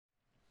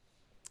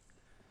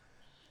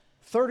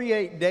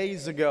38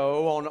 days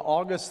ago, on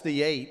August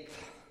the 8th,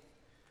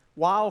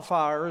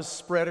 wildfires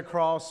spread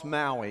across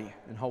Maui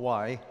in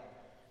Hawaii.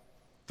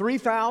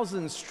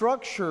 3,000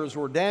 structures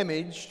were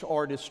damaged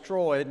or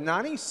destroyed.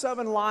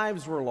 97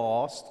 lives were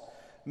lost,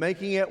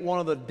 making it one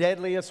of the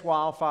deadliest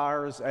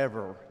wildfires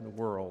ever in the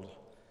world.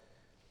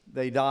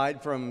 They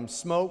died from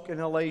smoke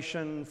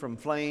inhalation, from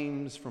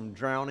flames, from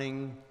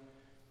drowning.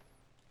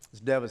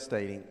 It's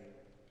devastating.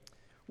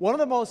 One of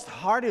the most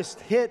hardest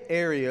hit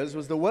areas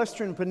was the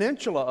western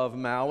peninsula of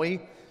Maui,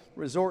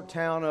 resort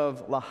town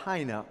of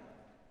Lahaina.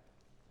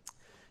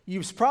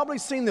 You've probably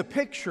seen the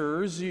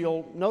pictures.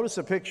 You'll notice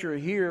a picture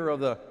here of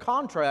the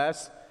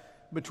contrast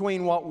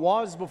between what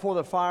was before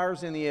the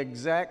fires and the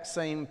exact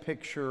same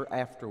picture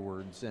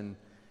afterwards. And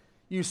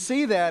you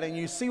see that, and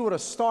you see what a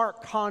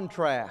stark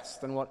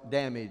contrast and what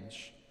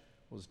damage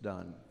was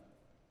done.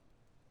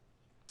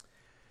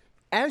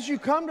 As you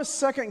come to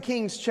 2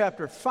 Kings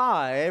chapter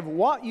 5,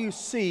 what you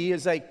see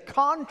is a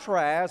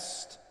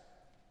contrast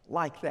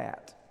like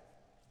that.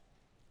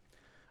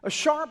 A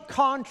sharp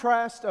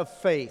contrast of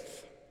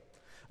faith.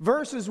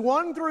 Verses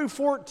 1 through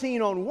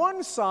 14 on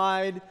one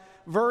side,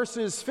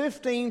 verses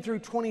 15 through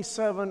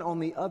 27 on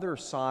the other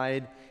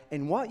side.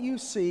 And what you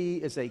see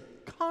is a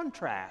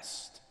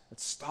contrast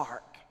that's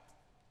stark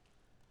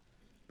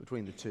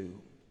between the two.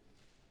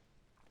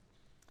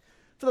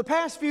 For the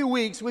past few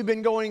weeks, we've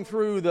been going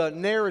through the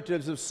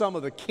narratives of some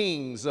of the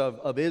kings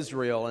of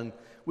Israel, and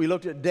we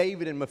looked at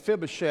David and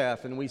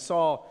Mephibosheth, and we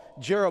saw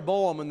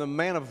Jeroboam and the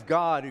man of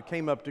God who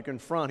came up to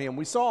confront him.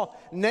 We saw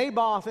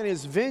Naboth and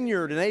his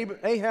vineyard, and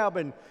Ahab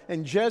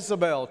and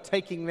Jezebel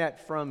taking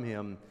that from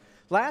him.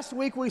 Last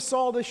week, we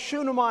saw the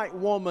Shunammite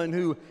woman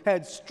who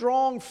had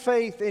strong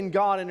faith in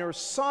God, and her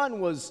son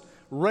was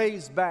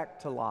raised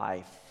back to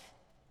life.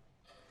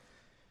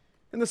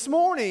 And this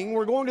morning,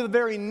 we're going to the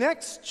very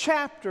next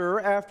chapter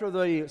after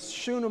the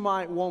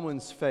Shunammite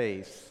woman's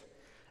faith.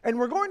 And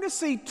we're going to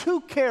see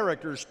two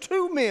characters,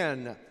 two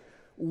men.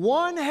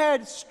 One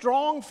had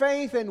strong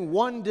faith and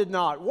one did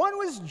not. One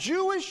was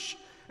Jewish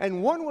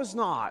and one was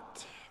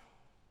not.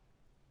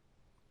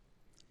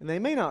 And they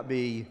may not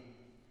be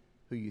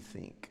who you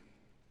think.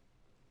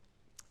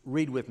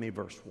 Read with me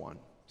verse 1,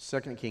 2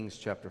 Kings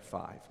chapter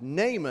 5.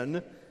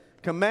 Naaman,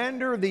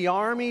 commander of the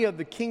army of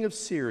the king of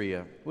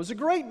Syria, was a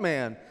great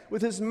man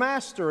with his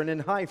master and in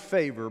high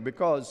favor,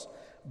 because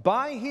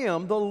by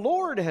him the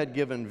Lord had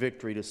given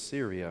victory to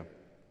Syria.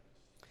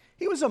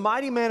 He was a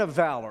mighty man of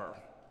valor,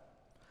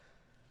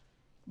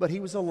 but he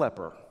was a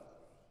leper.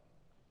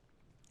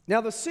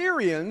 Now the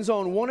Syrians,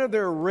 on one of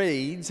their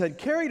raids, had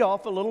carried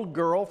off a little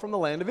girl from the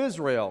land of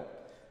Israel,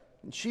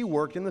 and she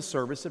worked in the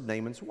service of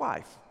Naaman's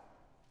wife.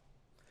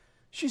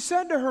 She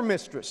said to her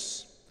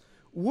mistress,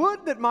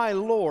 "Would that my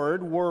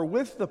Lord were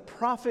with the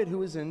prophet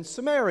who is in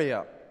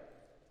Samaria.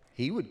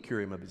 He would cure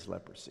him of his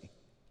leprosy."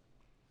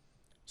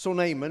 So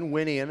Naaman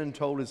went in and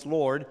told his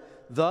Lord,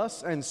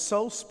 "Thus and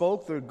so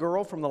spoke the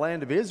girl from the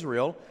land of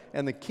Israel."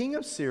 And the king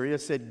of Syria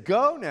said,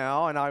 "Go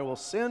now, and I will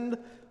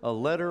send a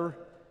letter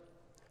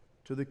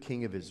to the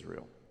king of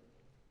Israel."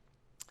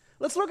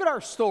 Let's look at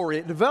our story.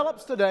 It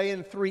develops today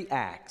in three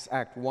acts: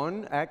 Act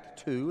 1, Act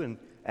 2, and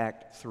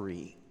Act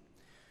 3.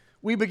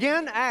 We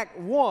begin Act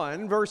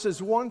 1,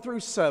 verses 1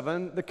 through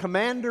 7, the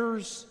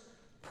commander's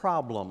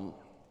problem.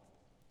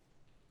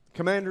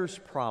 Commander's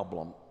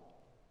problem.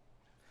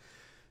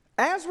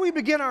 As we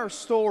begin our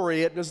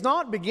story, it does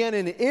not begin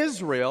in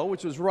Israel,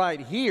 which is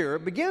right here.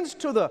 It begins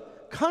to the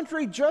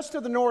country just to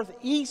the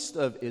northeast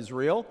of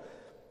Israel,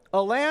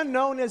 a land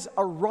known as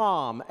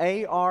Aram,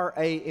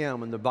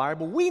 A-R-A-M in the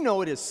Bible. We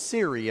know it as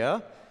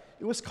Syria.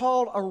 It was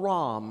called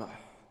Aram.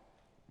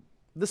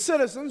 The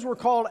citizens were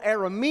called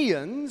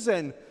Arameans,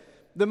 and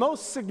the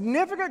most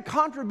significant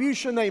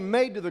contribution they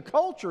made to the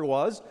culture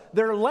was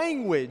their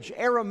language,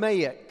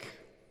 Aramaic,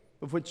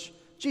 of which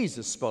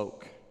Jesus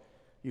spoke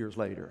years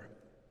later.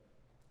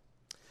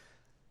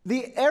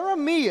 The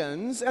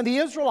Arameans and the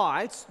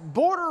Israelites,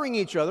 bordering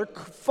each other,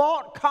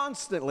 fought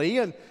constantly,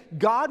 and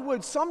God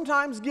would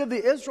sometimes give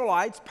the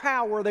Israelites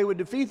power. They would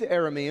defeat the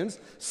Arameans.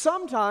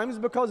 Sometimes,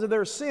 because of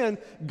their sin,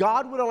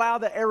 God would allow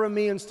the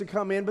Arameans to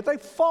come in, but they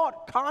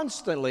fought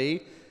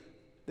constantly.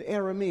 The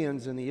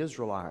Arameans and the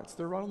Israelites,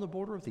 they're right on the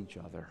border with each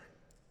other.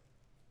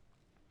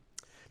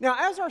 Now,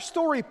 as our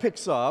story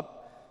picks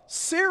up,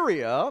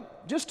 Syria,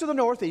 just to the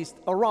northeast,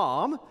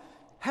 Aram,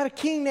 had a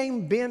king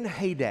named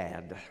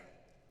Ben-Hadad.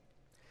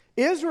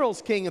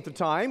 Israel's king at the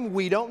time,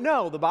 we don't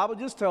know. The Bible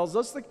just tells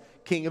us the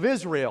king of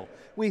Israel.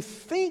 We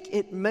think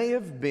it may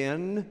have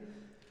been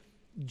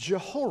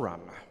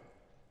Jehoram.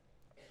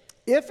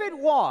 If it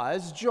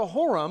was,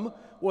 Jehoram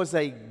was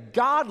a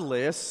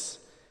godless,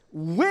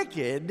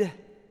 wicked,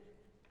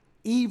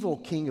 evil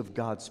king of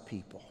God's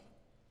people.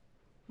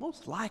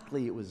 Most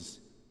likely it was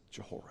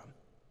Jehoram.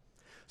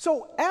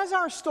 So as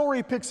our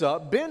story picks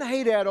up,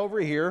 Ben-Hadad over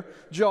here,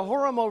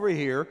 Jehoram over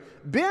here,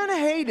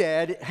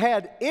 Ben-Hadad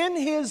had in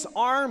his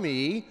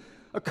army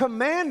a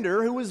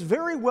commander who was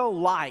very well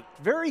liked,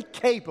 very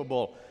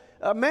capable,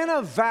 a man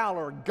of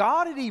valor.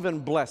 God had even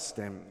blessed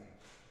him.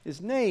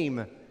 His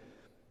name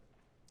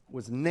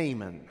was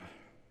Naaman.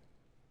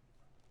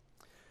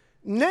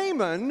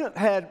 Naaman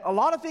had a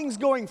lot of things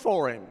going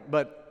for him,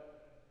 but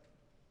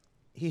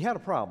he had a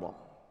problem.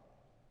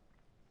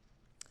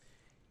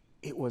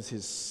 It was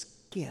his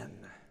skin.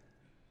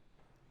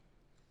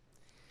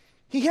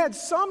 He had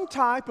some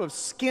type of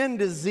skin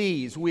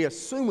disease. We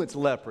assume it's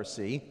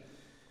leprosy.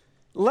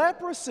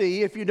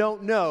 Leprosy, if you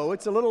don't know,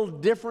 it's a little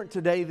different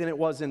today than it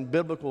was in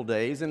biblical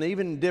days, and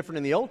even different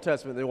in the Old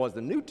Testament than it was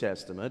in the New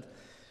Testament.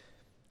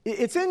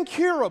 It's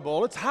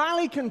incurable, it's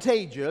highly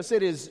contagious,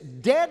 it is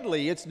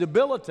deadly, it's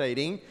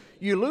debilitating.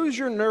 You lose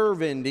your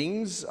nerve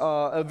endings,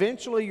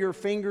 eventually your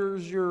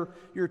fingers, your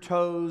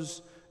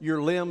toes,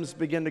 your limbs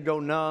begin to go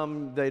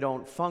numb, they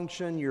don't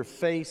function, your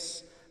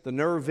face, the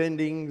nerve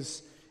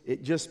endings,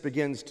 it just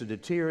begins to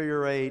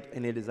deteriorate,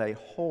 and it is a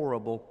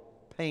horrible,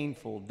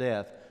 painful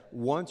death.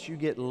 Once you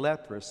get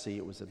leprosy,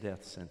 it was a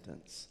death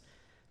sentence.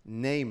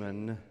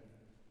 Naaman,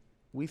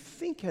 we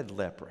think, had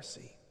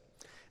leprosy.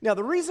 Now,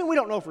 the reason we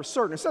don't know for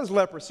certain, it says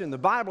leprosy in the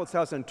Bible, it's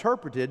how it's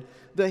interpreted.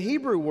 The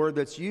Hebrew word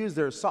that's used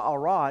there,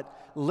 sa'arat,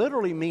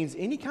 literally means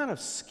any kind of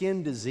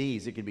skin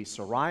disease. It could be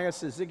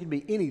psoriasis, it could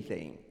be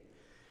anything.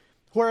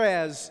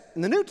 Whereas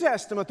in the New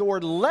Testament, the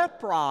word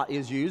lepra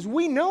is used.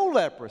 We know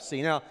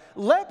leprosy. Now,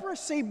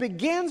 leprosy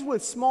begins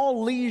with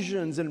small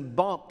lesions and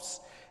bumps,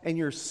 and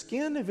your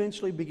skin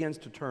eventually begins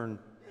to turn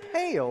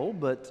pale,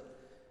 but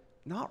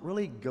not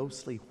really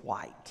ghostly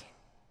white.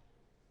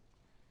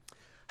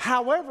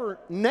 However,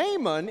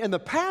 Naaman in the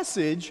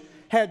passage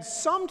had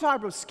some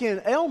type of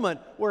skin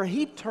ailment where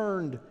he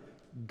turned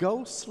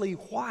ghostly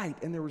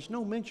white, and there was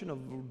no mention of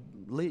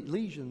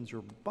lesions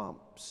or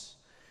bumps.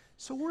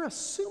 So we're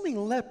assuming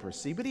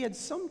leprosy, but he had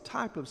some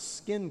type of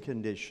skin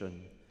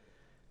condition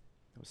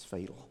that was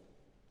fatal.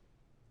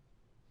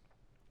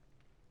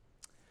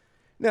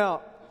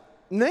 Now,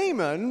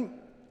 Naaman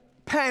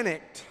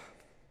panicked.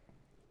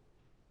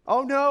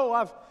 Oh no,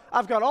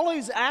 I've got all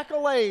these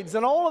accolades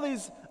and all of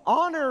these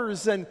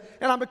honors, and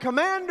I'm a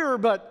commander,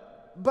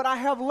 but I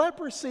have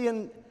leprosy,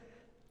 and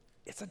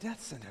it's a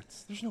death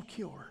sentence. There's no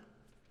cure.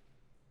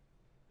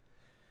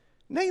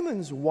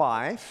 Naaman's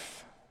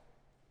wife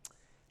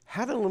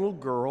had a little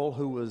girl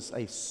who was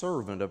a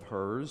servant of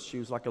hers. She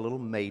was like a little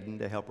maiden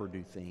to help her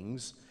do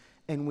things.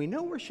 And we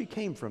know where she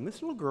came from.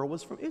 This little girl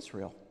was from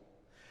Israel.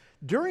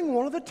 During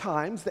one of the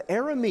times, the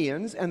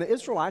Arameans and the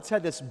Israelites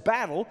had this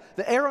battle.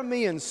 The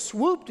Arameans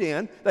swooped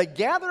in. They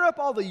gathered up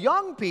all the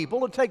young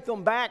people to take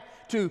them back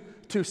to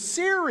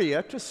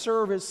Syria to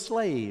serve as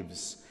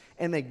slaves.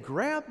 And they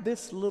grabbed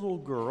this little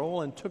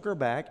girl and took her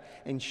back,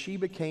 and she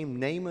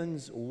became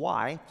Naaman's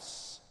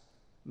wife's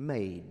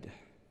maid.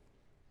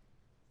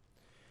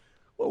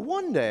 Well,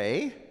 one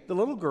day, the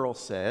little girl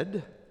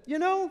said, "You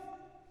know,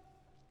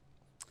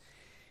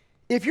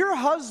 if your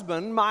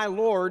husband, my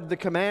lord, the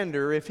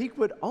commander, if he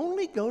would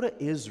only go to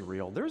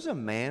Israel, there's a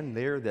man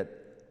there that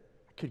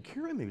could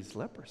cure him of his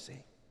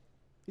leprosy.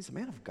 He's a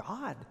man of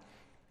God.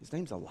 His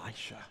name's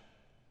Elisha.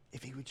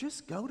 If he would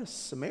just go to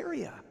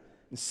Samaria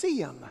and see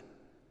him,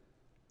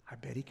 I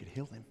bet he could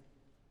heal him."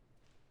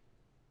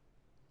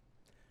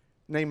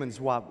 Naaman's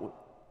wife,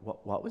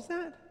 what was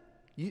that?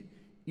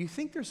 You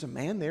think there's a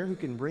man there who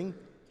can bring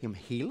him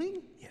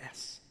healing?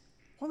 Yes.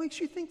 What makes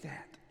you think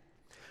that?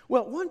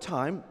 Well, one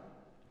time,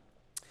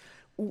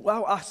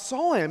 I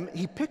saw him,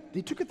 he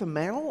took the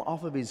mantle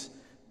off of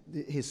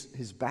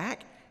his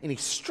back, and he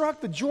struck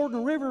the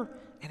Jordan River,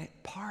 and it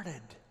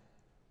parted.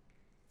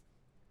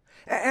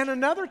 And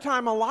another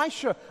time,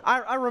 Elisha,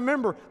 I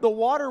remember the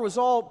water was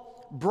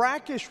all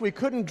brackish, we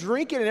couldn't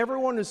drink it, and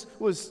everyone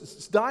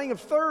was dying of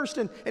thirst,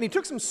 and he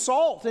took some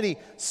salt, and he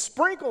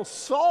sprinkled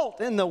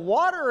salt in the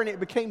water, and it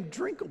became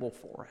drinkable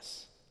for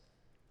us.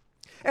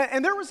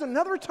 And there was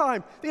another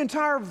time, the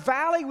entire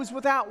valley was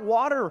without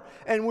water,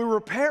 and we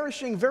were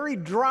perishing, very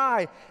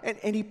dry.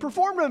 And he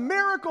performed a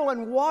miracle,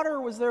 and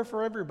water was there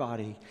for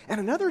everybody. And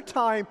another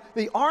time,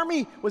 the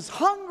army was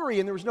hungry,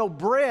 and there was no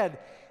bread,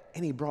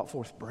 and he brought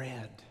forth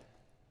bread.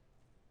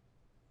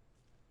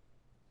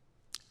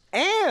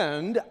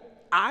 And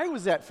I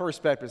was at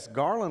First Baptist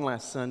Garland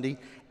last Sunday,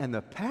 and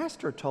the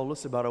pastor told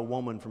us about a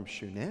woman from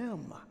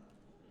Shunem.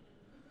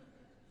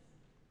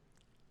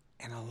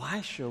 And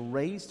Elisha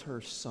raised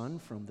her son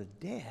from the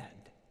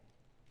dead.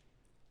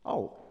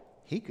 Oh,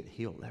 he could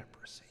heal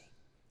leprosy.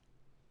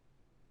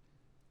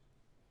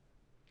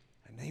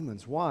 And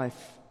Naaman's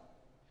wife,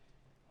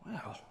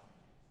 well,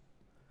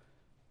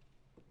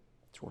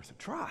 it's worth a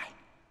try.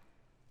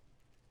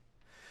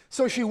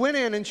 So she went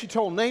in and she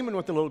told Naaman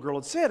what the little girl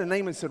had said. And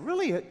Naaman said,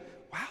 "Really?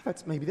 Wow,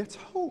 that's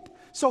hope."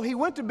 So he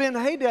went to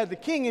Ben-Hadad, the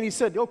king, and he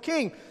said, "Oh,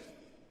 king,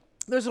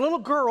 there's a little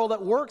girl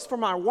that works for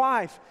my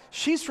wife.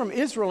 She's from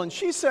Israel, and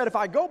she said, if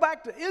I go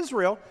back to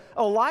Israel,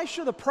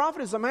 Elisha the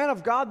prophet is a man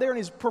of God there, and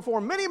he's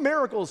performed many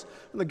miracles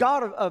from the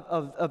God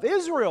of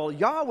Israel,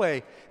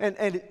 Yahweh.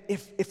 And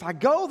if I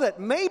go, that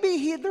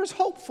maybe there's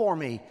hope for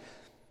me.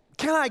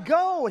 Can I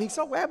go?" And he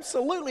said, "Oh,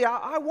 absolutely.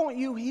 I want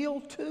you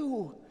healed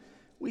too."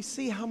 We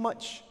see how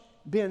much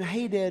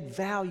Ben-Hadad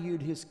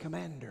valued his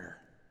commander.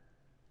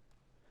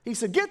 He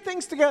said, "Get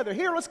things together.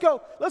 Here, let's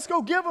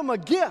go give him a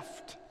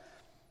gift."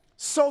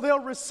 So they'll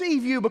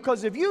receive you,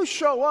 because if you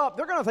show up,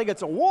 they're going to think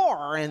it's a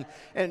war and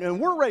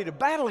we're ready to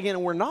battle again,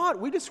 and we're not.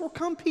 We just will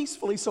come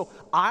peacefully. So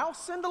I'll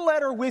send a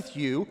letter with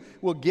you.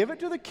 We'll give it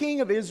to the king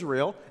of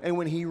Israel, and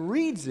when he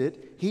reads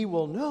it, he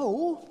will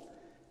know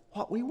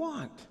what we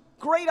want.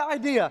 Great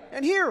idea.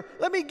 And here,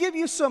 let me give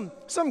you some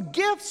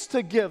gifts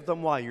to give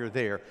them while you're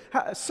there.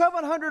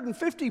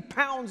 750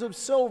 pounds of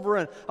silver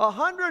and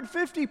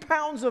 150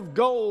 pounds of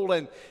gold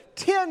and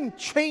 10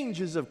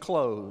 changes of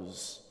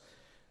clothes.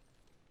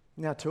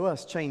 Now, to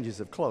us,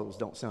 changes of clothes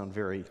don't sound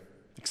very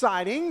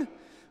exciting,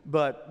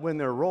 but when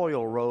they're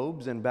royal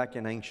robes and back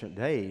in ancient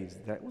days,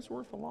 that was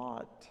worth a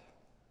lot.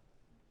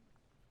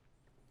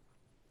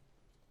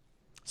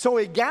 So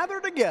he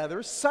gathered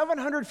together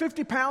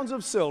 750 pounds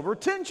of silver,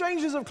 10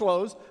 changes of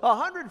clothes,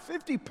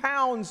 150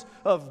 pounds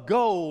of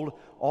gold.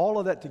 All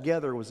of that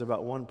together was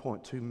about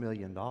 $1.2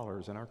 million in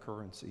our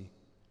currency.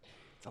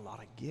 It's a lot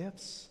of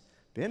gifts.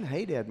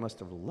 Ben-Hadad must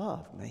have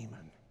loved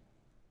Naaman.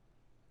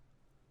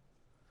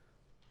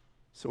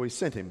 So he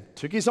sent him,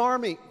 took his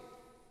army,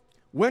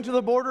 went to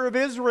the border of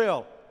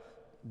Israel.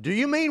 Do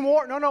you mean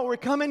war? No, we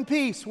come in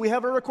peace. We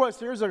have a request.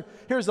 Here's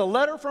a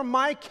letter from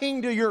my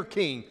king to your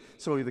king.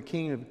 So the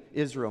king of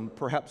Israel,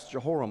 perhaps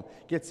Jehoram,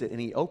 gets it and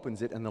he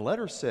opens it. And the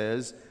letter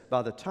says,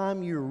 by the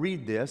time you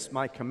read this,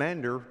 my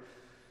commander,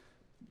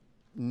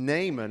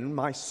 Naaman,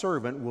 my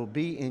servant, will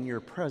be in your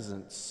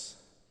presence.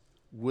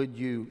 Would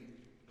you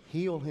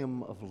heal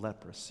him of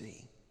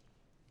leprosy?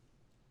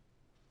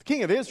 The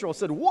king of Israel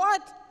said,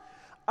 what?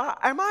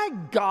 Am I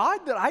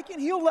God that I can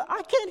heal?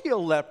 I can't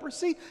heal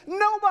leprosy.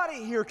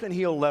 Nobody here can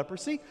heal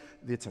leprosy.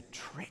 It's a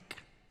trick.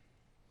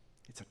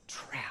 It's a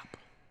trap.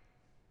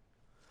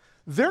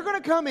 They're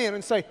going to come in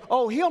and say,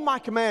 oh, heal my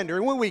commander.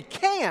 And when we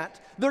can't,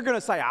 they're going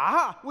to say,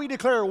 aha, we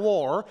declare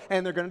war.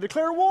 And they're going to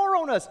declare war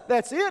on us.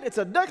 That's it. It's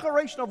a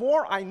declaration of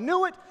war. I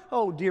knew it.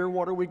 Oh, dear,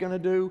 what are we going to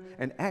do?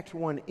 And Act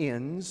 1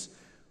 ends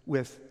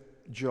with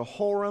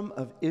Jehoram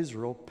of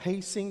Israel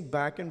pacing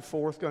back and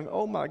forth, going,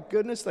 oh my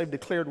goodness, they've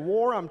declared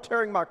war. I'm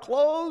tearing my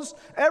clothes.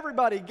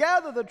 Everybody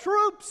gather the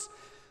troops.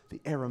 The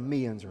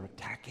Arameans are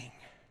attacking.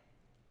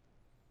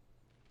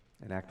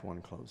 And Act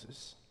 1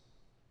 closes.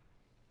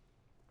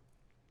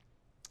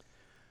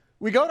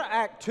 We go to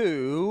Act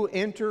 2,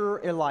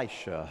 enter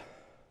Elisha,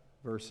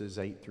 verses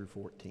 8 through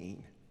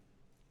 14.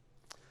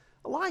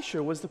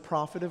 Elisha was the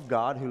prophet of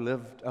God who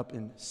lived up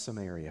in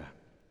Samaria,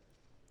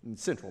 in the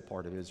central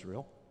part of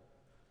Israel.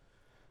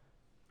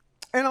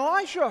 And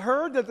Elisha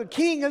heard that the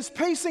king is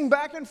pacing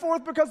back and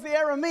forth because the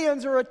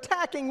Arameans are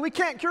attacking. We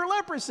can't cure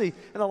leprosy.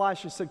 And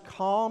Elisha said,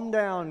 calm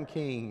down,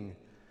 king.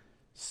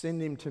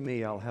 Send him to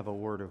me. I'll have a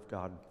word of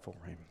God for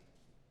him.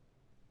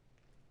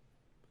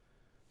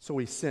 So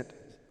he sent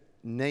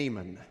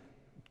Naaman,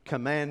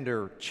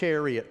 commander,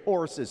 chariot,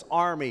 horses,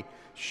 army,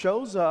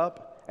 shows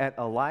up at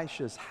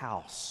Elisha's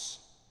house.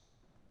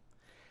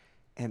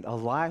 And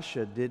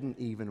Elisha didn't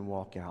even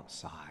walk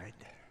outside.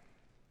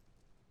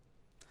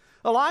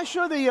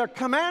 Elisha, the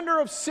commander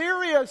of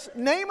Syria,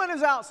 Naaman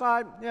is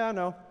outside. Yeah, I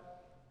know.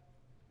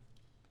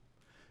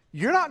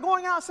 You're not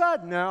going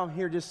outside? No,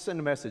 here, just send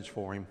a message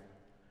for him.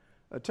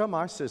 Tell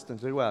my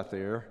assistant to go out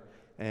there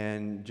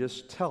and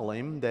just tell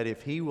him that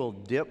if he will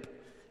dip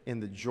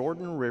in the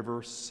Jordan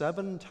River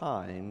 7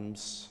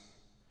 times,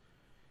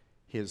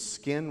 his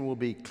skin will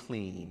be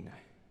clean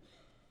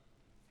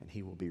and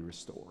he will be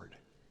restored.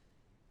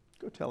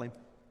 Go tell him.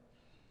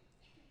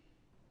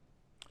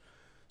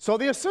 So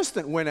the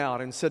assistant went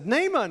out and said,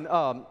 Naaman,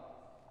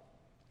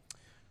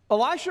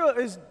 Elisha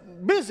is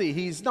busy.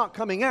 He's not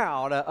coming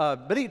out.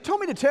 But he told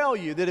me to tell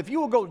you that if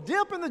you will go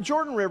dip in the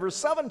Jordan River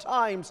 7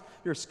 times,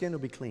 your skin will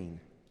be clean.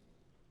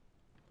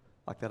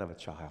 Like that of a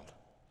child.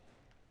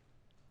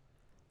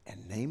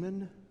 And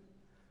Naaman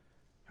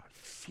got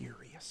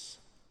furious.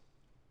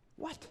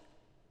 What?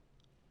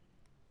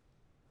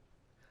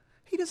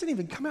 He doesn't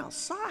even come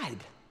outside.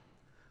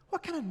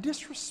 What kind of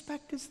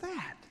disrespect is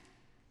that?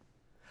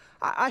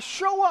 I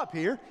show up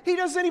here. He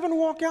doesn't even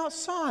walk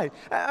outside.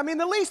 I mean,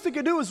 the least he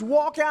could do is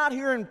walk out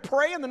here and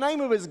pray in the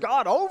name of his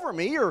God over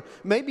me, or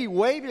maybe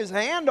wave his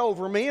hand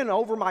over me and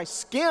over my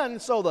skin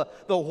so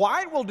the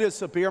white will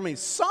disappear. I mean,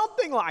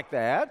 something like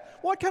that.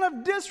 What kind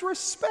of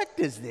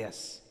disrespect is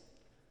this?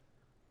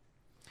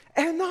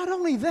 And not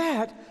only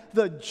that,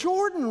 the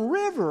Jordan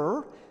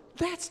River,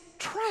 that's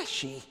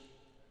trashy.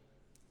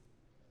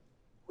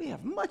 We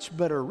have much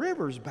better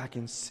rivers back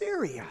in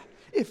Syria.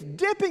 If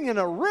dipping in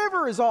a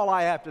river is all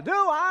I have to do,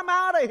 I'm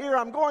out of here.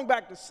 I'm going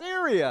back to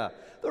Syria.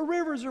 The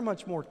rivers are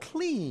much more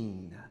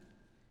clean.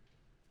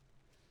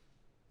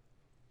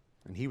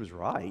 And he was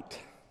right.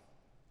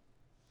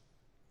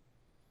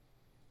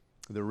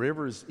 The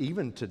rivers,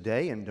 even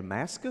today in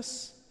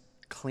Damascus,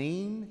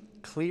 clean,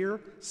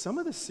 clear. Some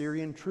of the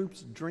Syrian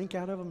troops drink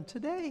out of them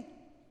today.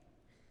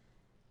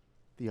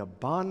 The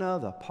Abana,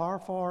 the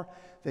Parfar,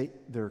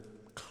 they're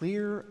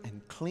clear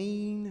and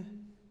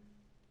clean,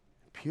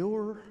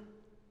 pure.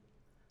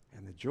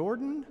 And the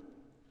Jordan,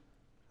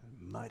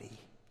 muddy.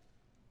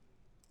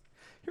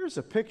 Here's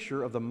a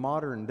picture of the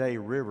modern day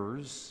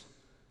rivers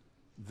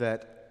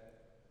that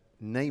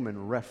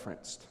Naaman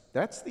referenced.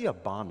 That's the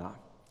Abana.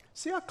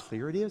 See how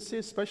clear it is? See,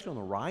 especially on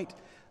the right.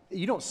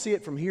 You don't see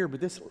it from here, but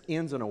this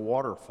ends in a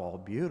waterfall,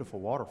 beautiful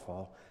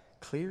waterfall,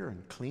 clear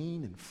and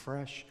clean and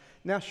fresh.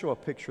 Now show a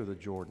picture of the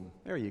Jordan.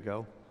 There you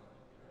go.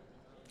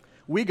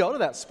 We go to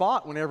that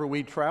spot whenever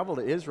we travel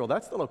to Israel.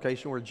 That's the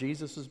location where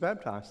Jesus was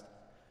baptized.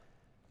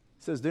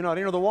 It says, do not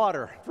enter the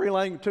water.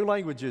 Two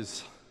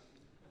languages.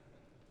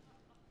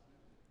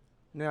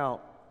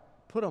 Now,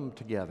 put them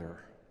together.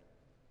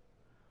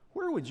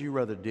 Where would you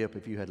rather dip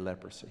if you had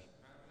leprosy?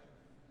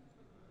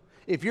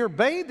 If you're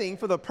bathing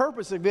for the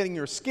purpose of getting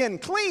your skin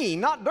clean,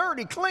 not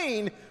dirty,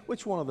 clean,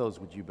 which one of those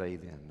would you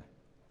bathe in?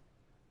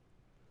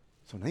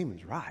 So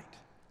Naaman's right.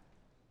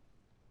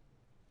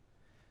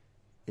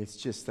 It's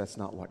just that's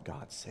not what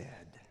God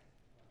said.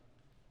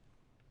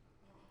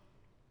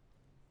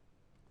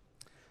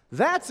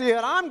 That's it.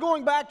 I'm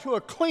going back to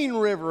a clean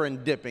river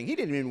and dipping. He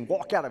didn't even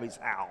walk out of his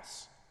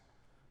house.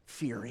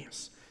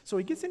 Furious. So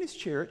he gets in his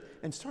chariot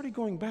and started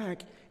going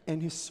back,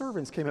 and his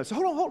servants came out and said,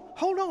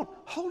 hold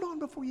on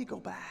before you go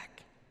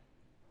back.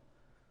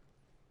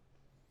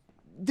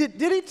 Did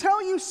he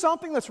tell you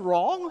something that's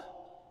wrong?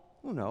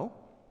 Oh, no.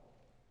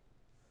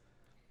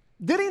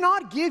 Did he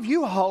not give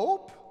you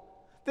hope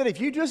that if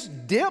you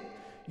just dip,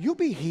 you'll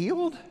be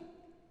healed?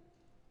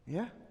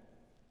 Yeah.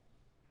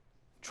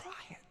 Try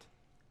it.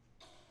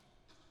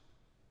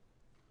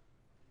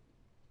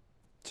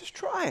 Just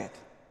try it.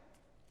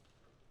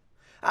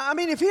 I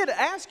mean, if he had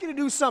asked you to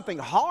do something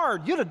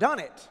hard, you'd have done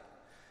it.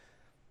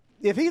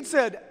 If he'd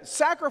said,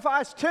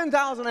 sacrifice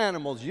 10,000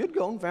 animals, you'd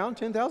go and found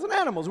 10,000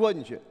 animals,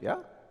 wouldn't you? Yeah?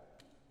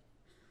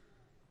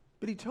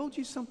 But he told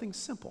you something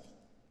simple.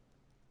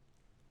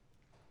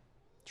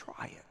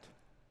 Try it.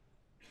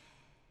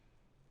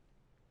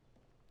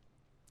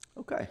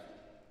 Okay.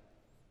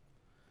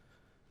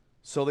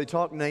 So they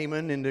talked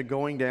Naaman into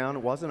going down.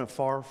 It wasn't a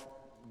far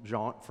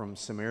jaunt from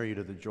Samaria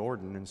to the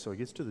Jordan. And so he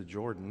gets to the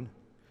Jordan,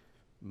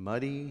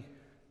 muddy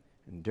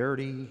and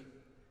dirty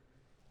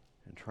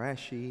and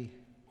trashy.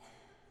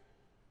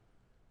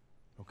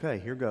 Okay,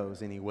 here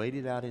goes. And he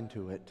waded out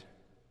into it.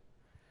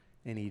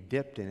 And he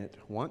dipped in it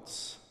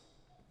once,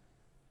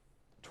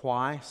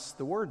 twice.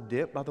 The word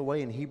dip, by the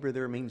way, in Hebrew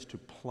there means to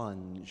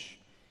plunge.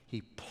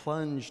 He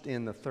plunged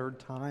in the third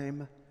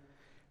time,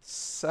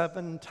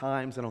 7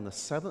 times. And on the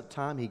 7th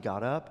time he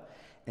got up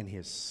and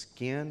his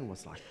skin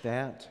was like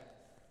that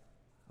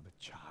of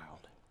a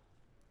child.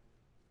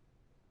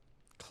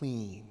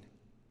 Clean,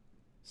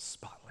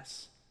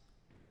 spotless.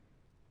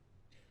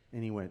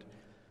 And he went,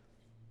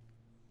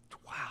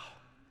 wow,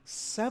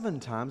 7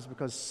 times,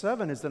 because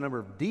 7 is the number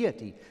of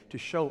deity to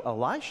show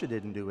Elisha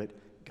didn't do it,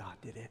 God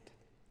did it.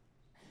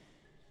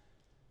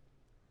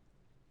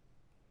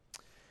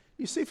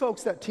 You see,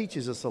 folks, that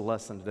teaches us a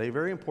lesson today, a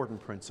very important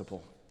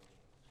principle.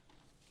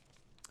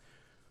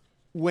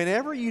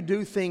 Whenever you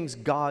do things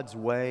God's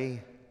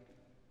way,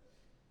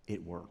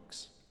 it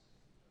works.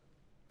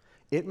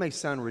 It may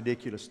sound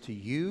ridiculous to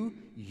you.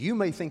 You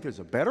may think there's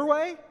a better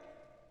way.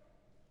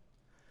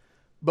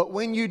 But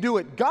when you do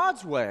it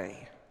God's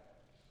way,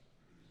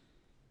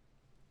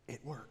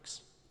 it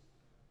works.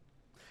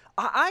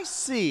 I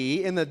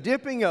see in the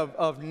dipping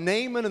of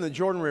Naaman in the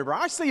Jordan River,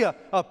 I see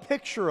a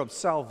picture of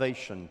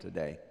salvation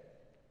today.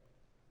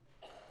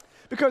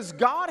 Because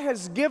God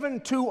has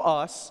given to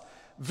us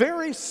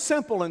very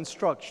simple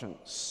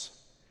instructions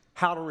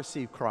how to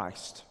receive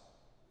Christ.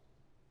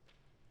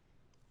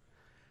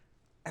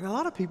 And a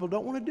lot of people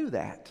don't want to do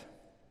that.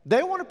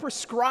 They want to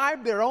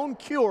prescribe their own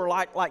cure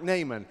like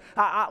Naaman.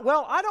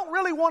 I don't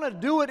really want to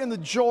do it in the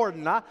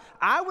Jordan.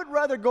 I would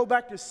rather go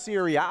back to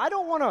Syria. I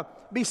don't want to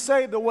be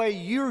saved the way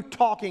you're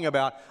talking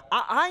about.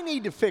 I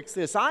need to fix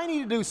this. I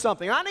need to do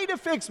something. I need to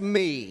fix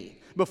me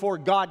before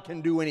God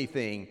can do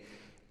anything.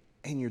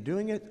 And you're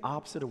doing it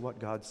opposite of what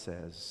God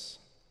says.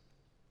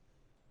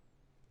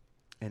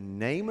 And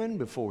Naaman,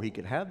 before he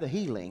could have the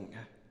healing,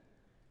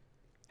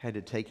 had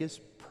to take his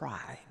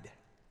pride,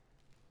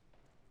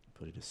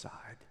 put it aside,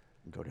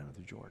 and go down to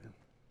the Jordan.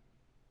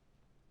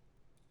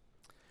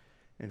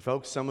 And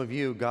folks, some of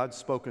you, God's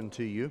spoken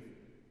to you.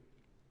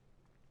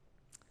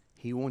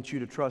 He wants you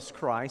to trust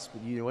Christ,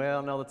 but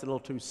no, that's a little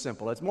too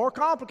simple. It's more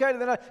complicated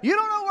than that. You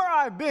don't know where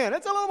I've been.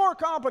 It's a little more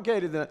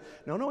complicated than that.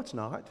 No, it's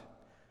not.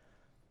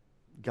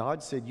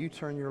 God said you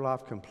turn your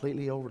life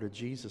completely over to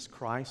Jesus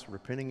Christ,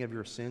 repenting of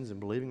your sins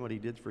and believing what He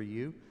did for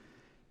you,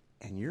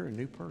 and you're a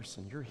new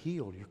person. You're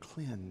healed. You're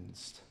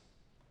cleansed.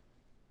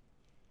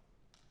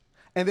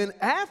 And then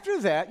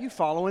after that, you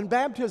follow in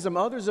baptism.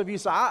 Others of you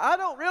say, I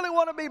don't really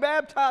want to be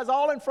baptized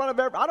all in front of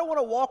everybody. I don't want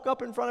to walk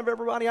up in front of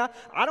everybody. I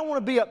don't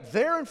want to be up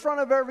there in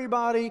front of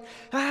everybody.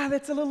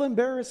 That's a little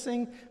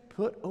embarrassing.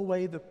 Put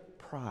away the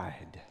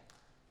pride.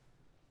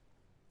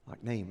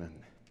 Like Naaman.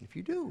 If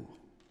you do,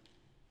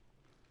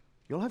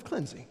 you'll have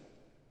cleansing.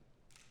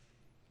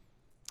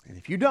 And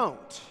if you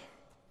don't,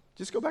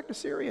 just go back to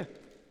Syria.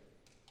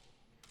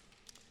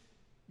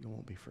 You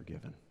won't be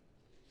forgiven.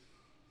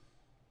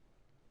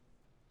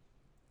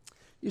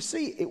 You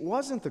see, it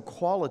wasn't the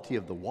quality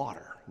of the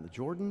water in the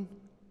Jordan.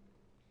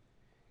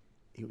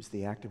 It was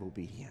the act of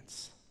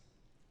obedience.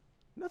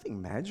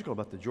 Nothing magical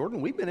about the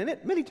Jordan. We've been in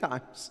it many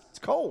times. It's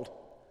cold.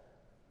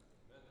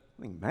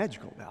 Nothing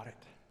magical about it.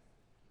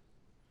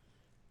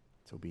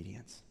 It's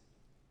obedience.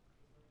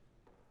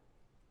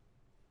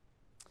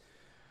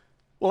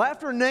 Well,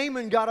 after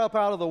Naaman got up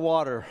out of the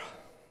water,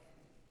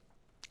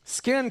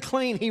 skin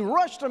clean, he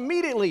rushed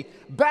immediately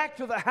back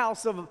to the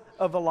house of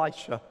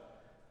Elisha.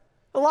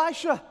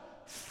 Elisha,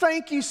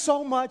 thank you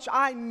so much.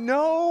 I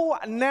know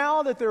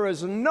now that there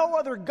is no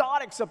other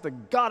God except the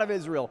God of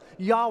Israel.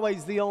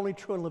 Yahweh's the only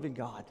true and living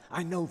God.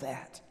 I know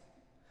that.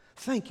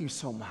 Thank you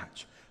so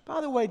much.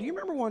 By the way, do you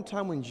remember one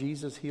time when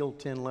Jesus healed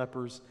 10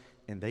 lepers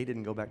and they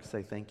didn't go back to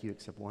say thank you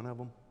except one of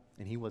them?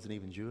 And he wasn't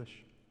even Jewish?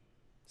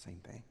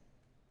 Same thing.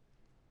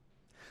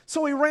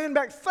 So he ran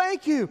back.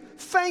 Thank you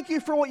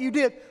for what you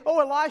did.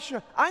 Oh,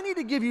 Elisha, I need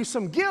to give you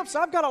some gifts.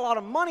 I've got a lot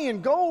of money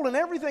and gold and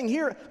everything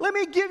here. Let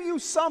me give you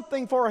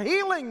something for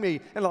healing me.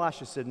 And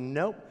Elisha said,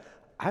 nope,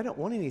 I don't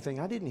want anything.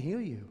 I didn't heal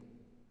you.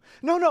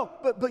 No,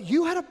 but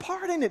you had a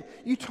part in it.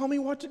 You told me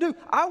what to do.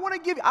 I want to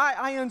give you,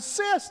 I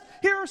insist.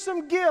 Here are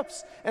some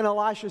gifts. And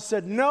Elisha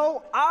said,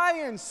 no,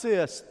 I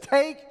insist.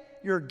 Take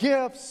your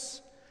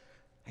gifts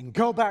and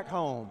go back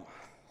home.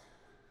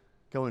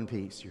 Go in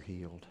peace. You're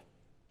healed.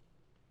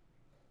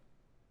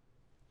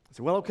 I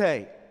said, well,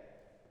 okay,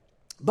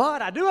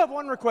 but I do have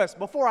one request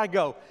before I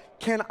go.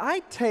 Can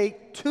I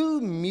take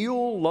 2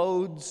 mule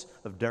loads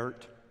of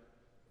dirt?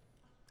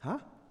 Huh?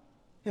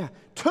 Yeah,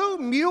 2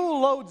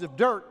 mule loads of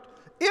dirt,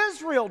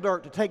 Israel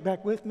dirt, to take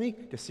back with me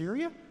to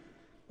Syria?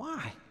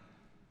 Why?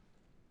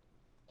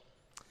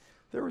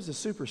 There was a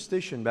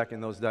superstition back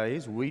in those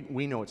days.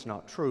 We know it's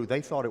not true.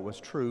 They thought it was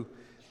true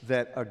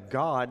that a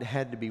god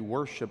had to be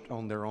worshipped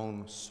on their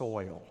own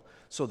soil.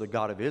 So the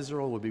God of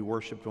Israel would be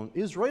worshipped on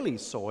Israeli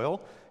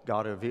soil.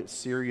 God of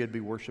Syria would be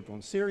worshipped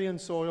on Syrian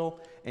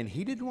soil. And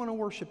he didn't want to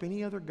worship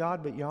any other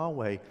God but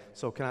Yahweh.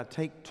 So can I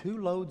take 2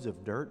 loads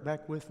of dirt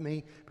back with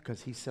me?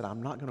 Because he said,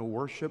 I'm not going to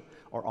worship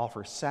or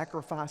offer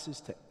sacrifices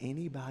to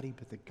anybody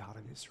but the God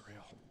of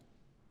Israel.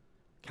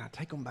 Can I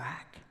take them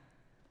back?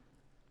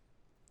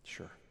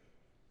 Sure.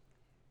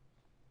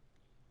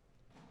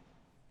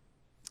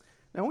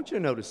 Now I want you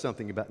to notice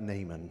something about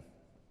Naaman.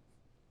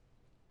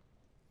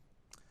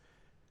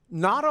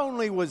 Not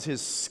only was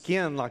his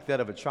skin like that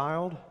of a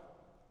child,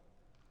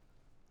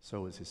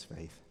 so was his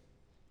faith.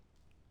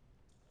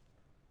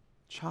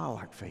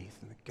 Childlike faith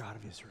in the God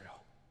of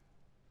Israel.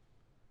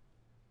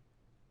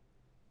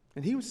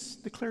 And he was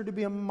declared to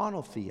be a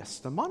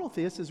monotheist. A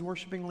monotheist is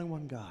worshiping only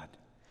one God.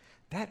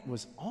 That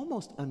was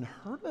almost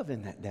unheard of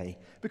in that day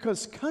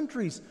because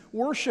countries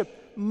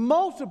worship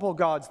multiple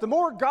gods. The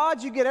more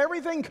gods you get,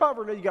 everything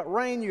covered. You got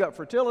rain, you got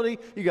fertility,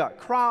 you got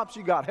crops,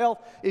 you got health.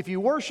 If you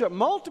worship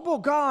multiple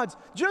gods,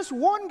 just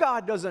one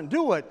God doesn't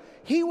do it.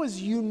 He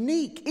was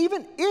unique.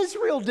 Even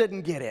Israel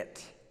didn't get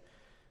it.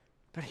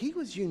 But he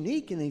was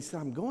unique, and he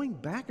said, I'm going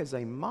back as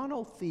a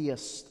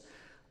monotheist.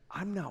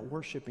 I'm not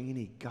worshiping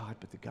any God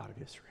but the God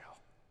of Israel.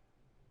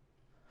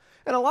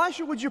 And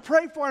Elisha, would you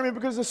pray for me?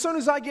 Because as soon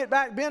as I get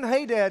back,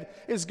 Ben-Hadad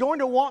is going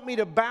to want me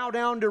to bow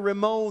down to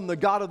Rimmon, the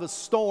god of the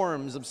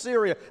storms of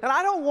Syria. And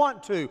I don't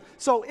want to.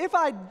 So if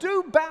I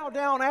do bow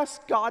down,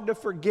 ask God to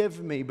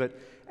forgive me. But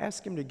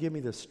ask him to give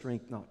me the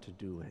strength not to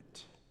do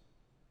it.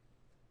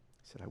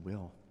 He said, I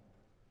will.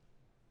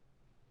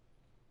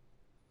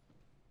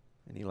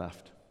 And he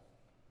left.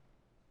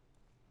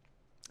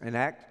 And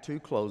Act 2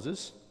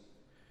 closes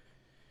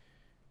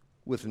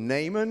with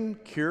Naaman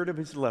cured of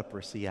his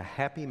leprosy, a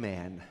happy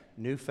man,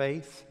 new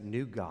faith,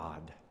 new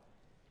God,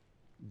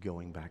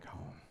 going back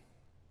home.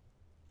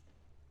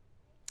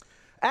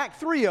 Act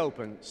 3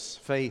 opens,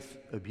 faith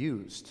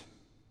abused,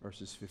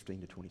 verses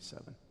 15 to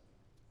 27.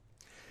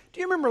 Do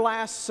you remember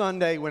last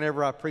Sunday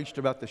whenever I preached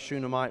about the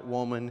Shunammite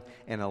woman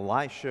and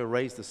Elisha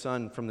raised the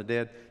son from the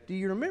dead? Do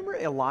you remember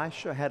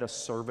Elisha had a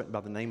servant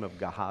by the name of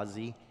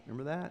Gehazi?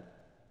 Remember that?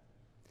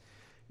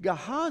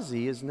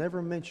 Gehazi is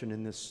never mentioned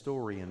in this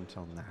story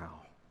until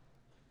now.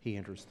 He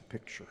enters the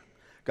picture.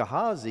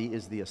 Gehazi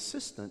is the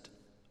assistant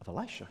of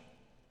Elisha.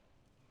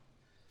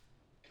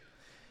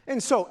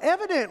 And so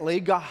evidently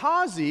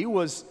Gehazi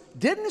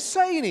didn't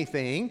say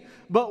anything,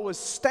 but was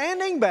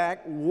standing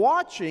back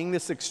watching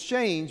this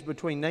exchange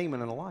between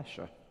Naaman and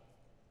Elisha.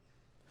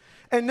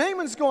 And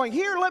Naaman's going,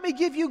 here, let me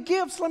give you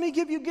gifts. Let me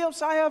give you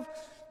gifts. I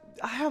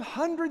have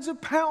hundreds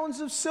of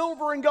pounds of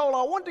silver and gold.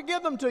 I want to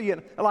give them to you.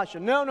 And Elisha,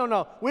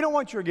 no. We don't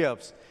want your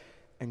gifts.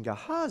 And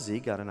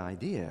Gehazi got an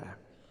idea.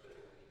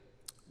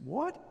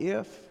 What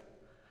if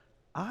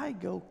I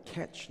go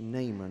catch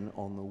Naaman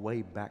on the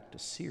way back to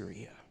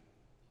Syria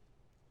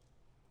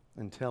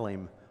and tell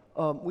him,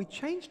 we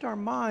changed our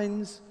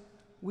minds.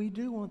 We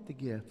do want the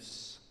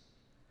gifts,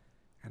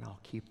 and I'll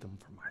keep them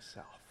for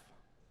myself.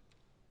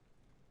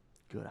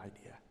 Good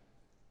idea.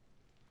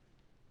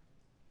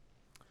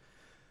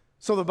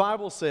 So the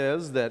Bible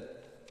says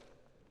that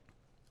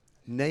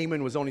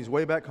Naaman was on his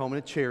way back home in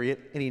a chariot,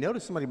 and he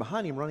noticed somebody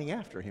behind him running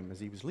after him as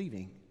he was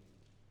leaving.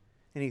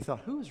 And he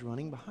thought, who is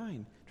running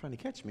behind, trying to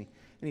catch me?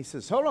 And he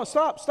says, hold on,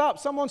 stop,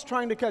 someone's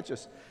trying to catch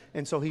us.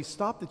 And so he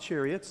stopped the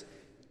chariots,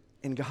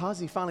 and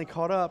Gehazi finally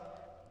caught up,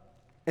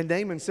 And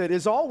Naaman said,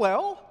 "Is all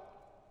well?"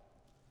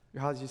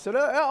 Gehazi said,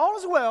 "All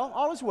is well,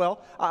 all is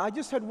well. I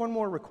just had one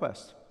more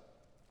request.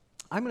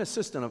 I'm an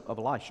assistant of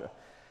Elisha.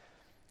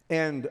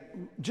 And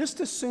just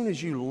as soon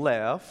as you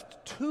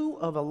left, two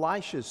of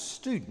Elisha's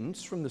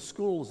students from the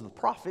schools of the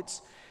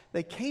prophets,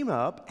 they came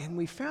up and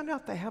we found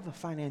out they have a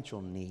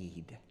financial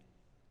need."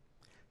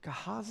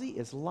 Gehazi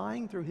is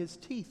lying through his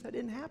teeth. That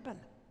didn't happen.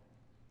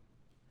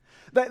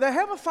 They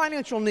have a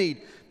financial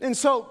need. And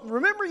so,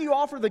 remember you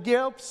offer the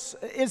gifts.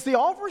 Is the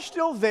offer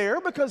still there?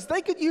 Because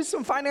they could use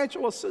some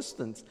financial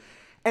assistance.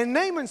 And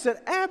Naaman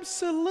said,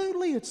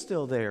 "Absolutely, it's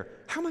still there.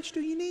 How much do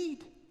you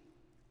need?"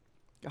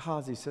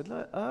 Gehazi said,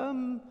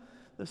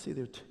 let's see,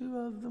 there are two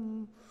of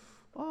them.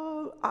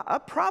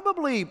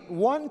 Probably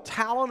 1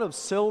 talent of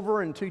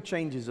silver and 2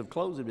 changes of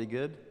clothes would be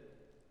good.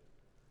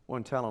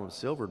 1 talent of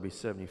silver would be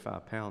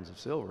 75 pounds of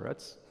silver.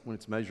 That's when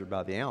it's measured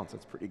by the ounce.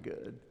 That's pretty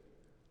good.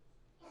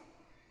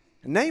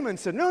 And Naaman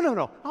said,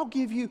 No, I'll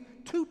give you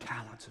 2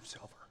 talents of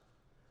silver.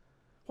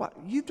 What,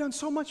 you've done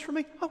so much for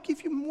me? I'll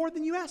give you more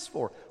than you asked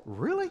for.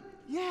 Really?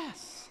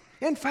 Yes.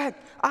 In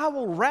fact, I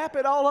will wrap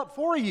it all up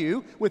for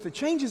you with the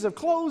changes of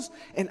clothes,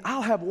 and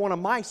I'll have one of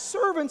my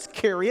servants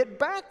carry it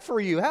back for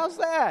you. How's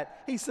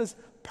that? He says,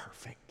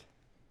 perfect.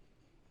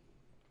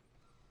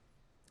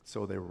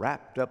 So they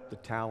wrapped up the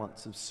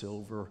talents of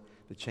silver,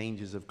 the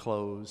changes of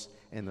clothes,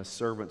 and the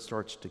servant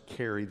starts to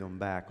carry them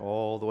back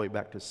all the way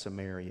back to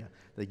Samaria.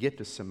 They get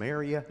to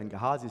Samaria, and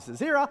Gehazi says,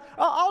 "Here,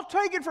 I'll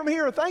take it from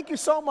here. Thank you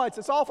so much.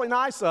 It's awfully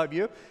nice of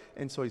you."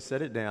 And so he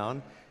set it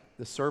down.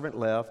 The servant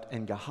left,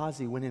 and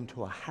Gehazi went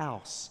into a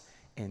house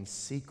and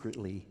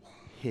secretly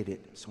hid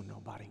it so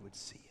nobody would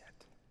see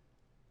it.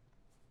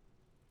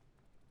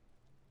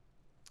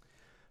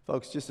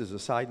 Folks, just as a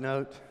side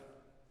note,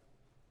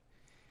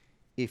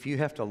 if you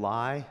have to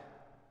lie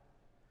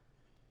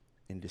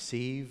and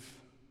deceive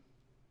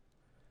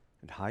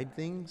and hide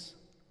things,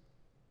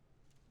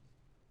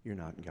 you're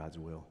not in God's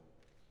will.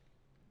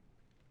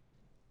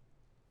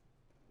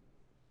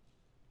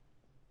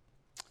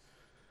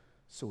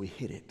 So we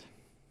hid it.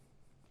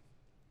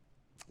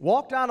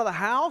 Walked out of the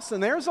house,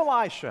 and there's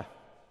Elisha.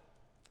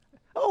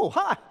 "Oh,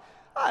 hi.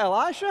 Hi,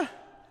 Elisha."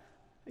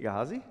 "Hey,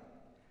 Gehazi,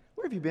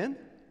 where have you been?"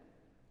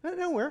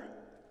 "Nowhere."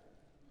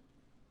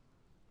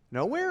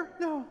 "Nowhere?"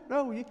 No.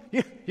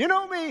 You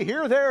know me,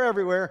 here, there,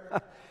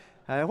 everywhere."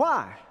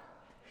 "Why?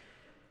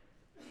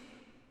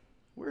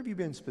 Where have you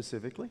been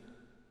specifically?"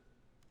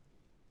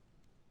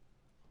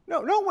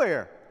 "No,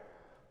 nowhere."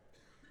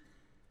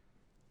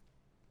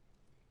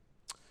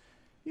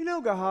 "You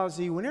know,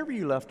 Gehazi, whenever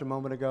you left a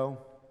moment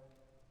ago,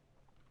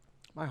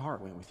 my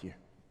heart went with you.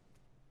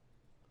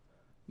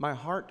 My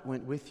heart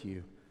went with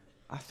you.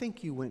 I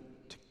think you went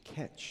to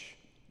catch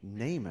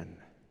Naaman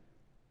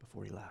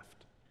before he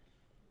left."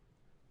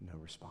 No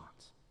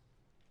response.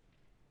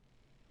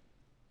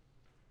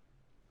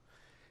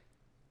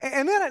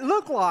 And then it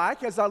looked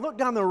like, as I looked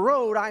down the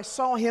road, I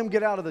saw him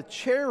get out of the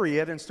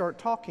chariot and start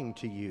talking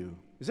to you.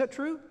 Is that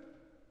true?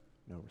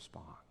 No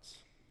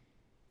response.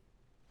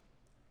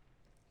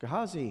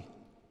 "Gehazi,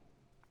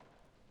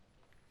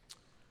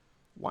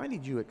 why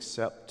did you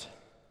accept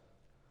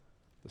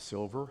the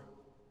silver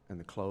and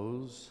the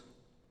clothes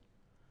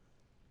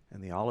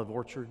and the olive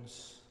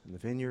orchards and the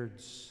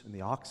vineyards and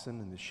the oxen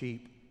and the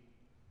sheep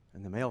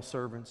and the male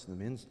servants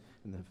and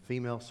the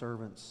female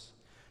servants?"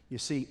 You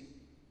see,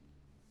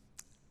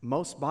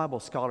 most Bible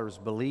scholars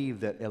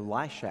believe that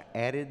Elisha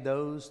added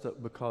those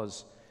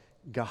because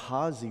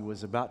Gehazi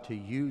was about to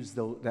use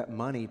that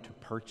money to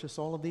purchase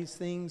all of these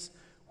things,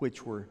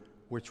 which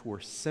were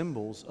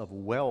symbols of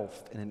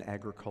wealth in an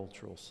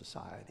agricultural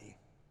society.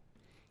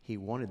 He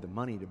wanted the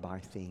money to buy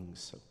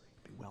things so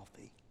he'd be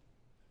wealthy.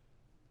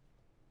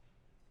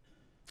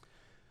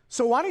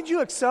 "So why did you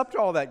accept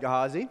all that,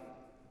 Gehazi?"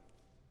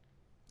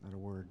 Not a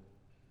word.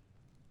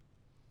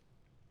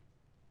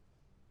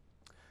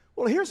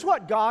 "Well, here's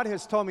what God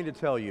has told me to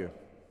tell you.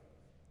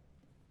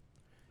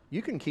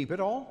 You can keep it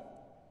all,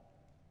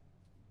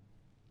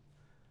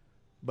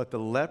 but the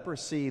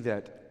leprosy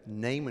that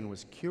Naaman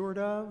was cured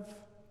of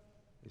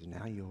is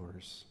now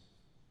yours.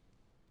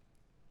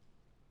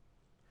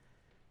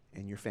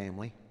 And your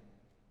family,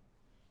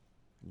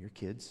 and your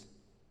kids,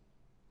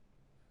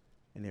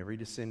 and every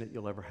descendant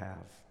you'll ever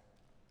have,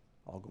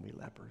 all going to be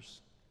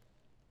lepers.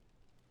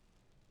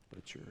 But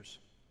it's yours."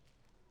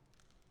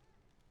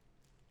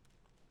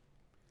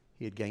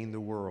 He had gained the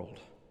world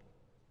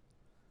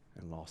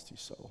and lost his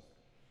soul.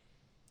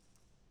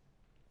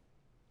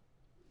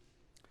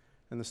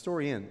 And the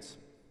story ends.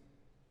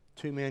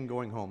 2 men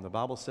going home. The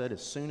Bible said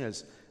as soon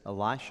as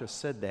Elisha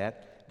said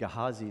that,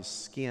 Gehazi's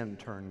skin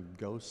turned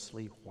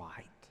ghostly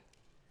white.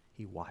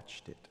 He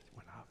watched it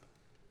went up.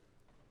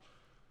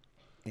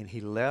 And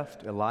he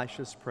left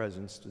Elisha's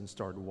presence and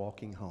started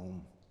walking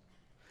home.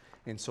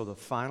 And so the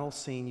final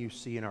scene you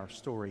see in our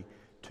story,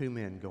 2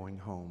 men going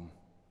home.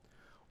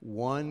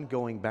 One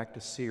going back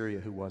to Syria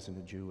who wasn't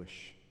a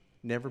Jewish.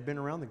 Never been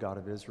around the God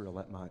of Israel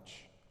that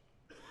much.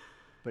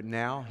 But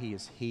now he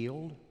is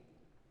healed,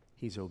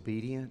 he's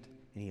obedient,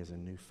 and he has a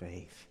new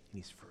faith,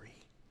 and he's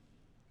free.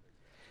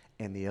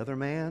 And the other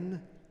man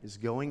is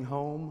going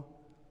home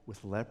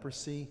with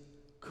leprosy,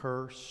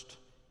 cursed,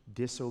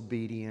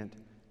 disobedient,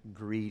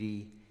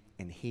 greedy,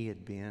 and he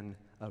had been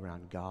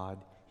around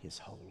God his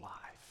whole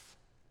life.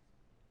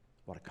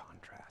 What a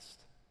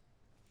contrast.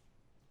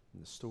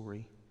 And the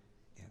story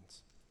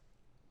ends.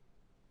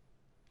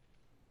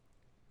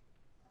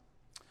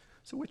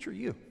 So which are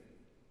you?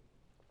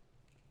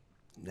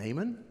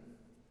 Naaman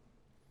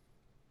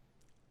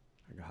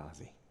or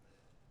Gehazi?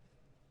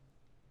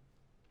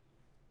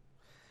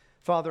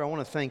 Father, I want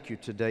to thank you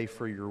today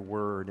for your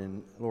word,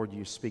 and Lord,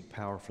 you speak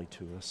powerfully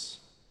to us.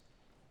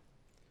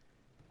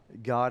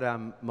 God,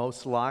 I'm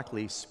most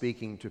likely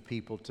speaking to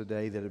people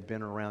today that have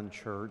been around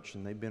church,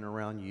 and they've been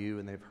around you,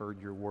 and they've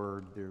heard your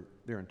word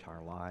their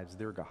entire lives.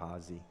 They're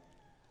Gehazi.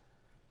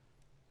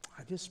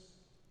 I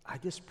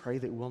just pray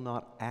that we'll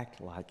not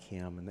act like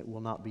him, and that we'll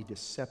not be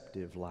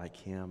deceptive like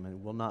him,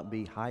 and we'll not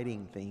be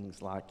hiding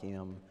things like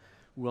him.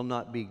 We'll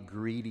not be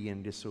greedy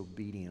and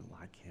disobedient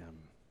like him.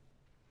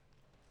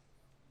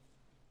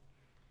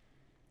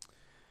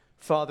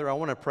 Father, I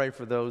want to pray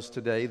for those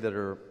today that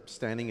are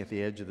standing at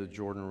the edge of the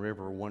Jordan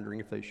River wondering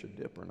if they should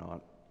dip or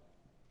not,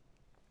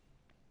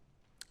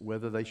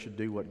 whether they should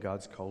do what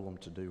God's called them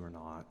to do or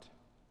not.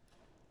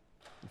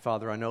 And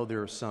Father, I know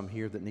there are some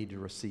here that need to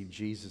receive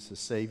Jesus as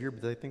Savior,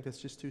 but they think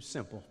that's just too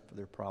simple for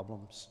their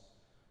problems.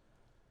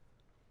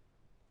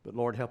 But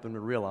Lord, help them to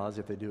realize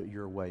if they do it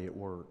your way, it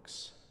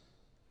works.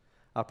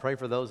 I pray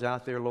for those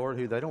out there, Lord,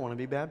 who they don't want to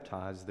be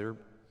baptized.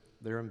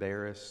 They're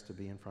embarrassed to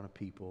be in front of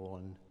people.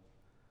 And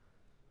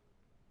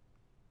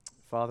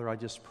Father, I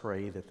just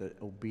pray that the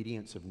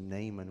obedience of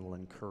Naaman will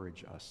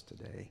encourage us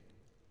today.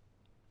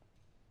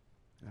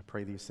 And I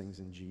pray these things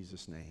in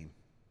Jesus' name.